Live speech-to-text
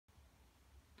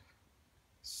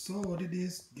So what it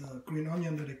is, the green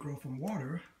onion that I grow from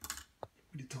water,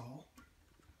 pretty tall.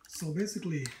 So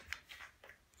basically,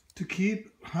 to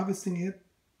keep harvesting it,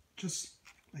 just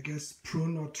I guess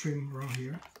prune or trim around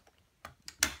here.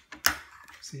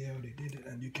 See how they did it,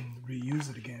 and you can reuse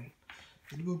it again.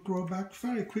 It will grow back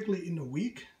very quickly in a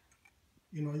week.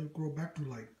 You know, you grow back to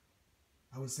like,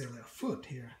 I would say like a foot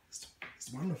here.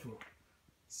 It's wonderful.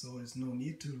 So there's no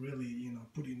need to really, you know,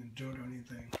 put it in dirt or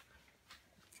anything.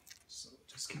 So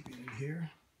just keep it in here.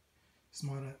 It's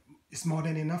more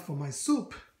than enough for my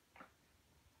soup.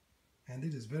 And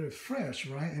it is very fresh,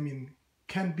 right? I mean,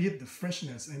 can't beat the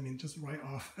freshness. I mean, just right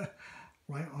off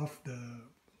the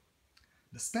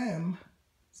stem.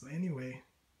 So anyway,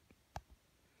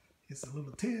 it's a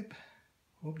little tip.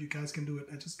 Hope you guys can do it.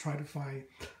 I just try to find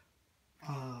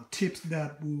tips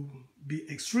that will be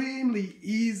extremely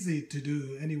easy to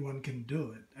do. Anyone can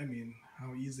do it. I mean,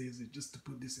 how easy is it just to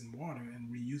put this in water and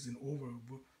reuse it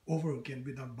over again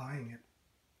without buying it,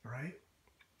 right?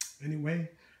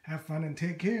 Anyway, have fun and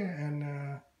take care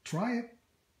and try it.